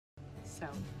so.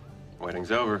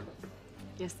 Wedding's over.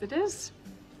 Yes, it is.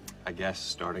 I guess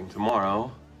starting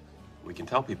tomorrow, we can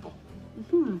tell people.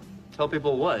 Tell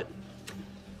people what?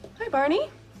 Hi, Barney.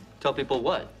 Tell people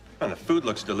what? And the food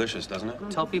looks delicious, doesn't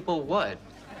it? Tell people what?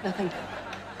 Nothing.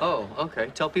 Oh, okay.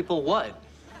 Tell people what?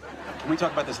 Can we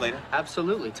talk about this later?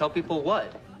 Absolutely. Tell people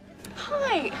what?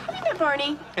 Hi. Have you met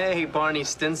Barney? Hey, Barney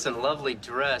Stinson, lovely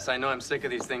dress. I know I'm sick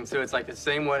of these things, too. It's like the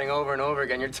same wedding over and over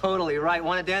again. You're totally right.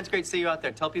 Want to dance? Great to see you out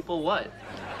there. Tell people what?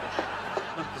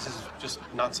 Look, this is just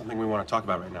not something we want to talk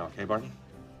about right now, okay, Barney?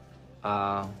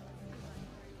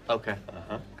 Okay.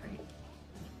 Uh-huh. Great.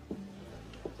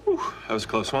 Whew, that was a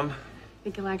close one.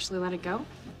 Think you'll actually let it go?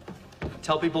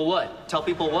 Tell people what? Tell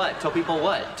people what? Tell people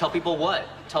what? Tell people what?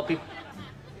 Tell people...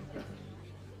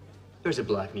 There's a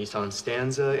black Nissan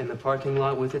Stanza in the parking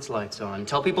lot with its lights on.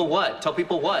 Tell people what? Tell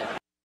people what?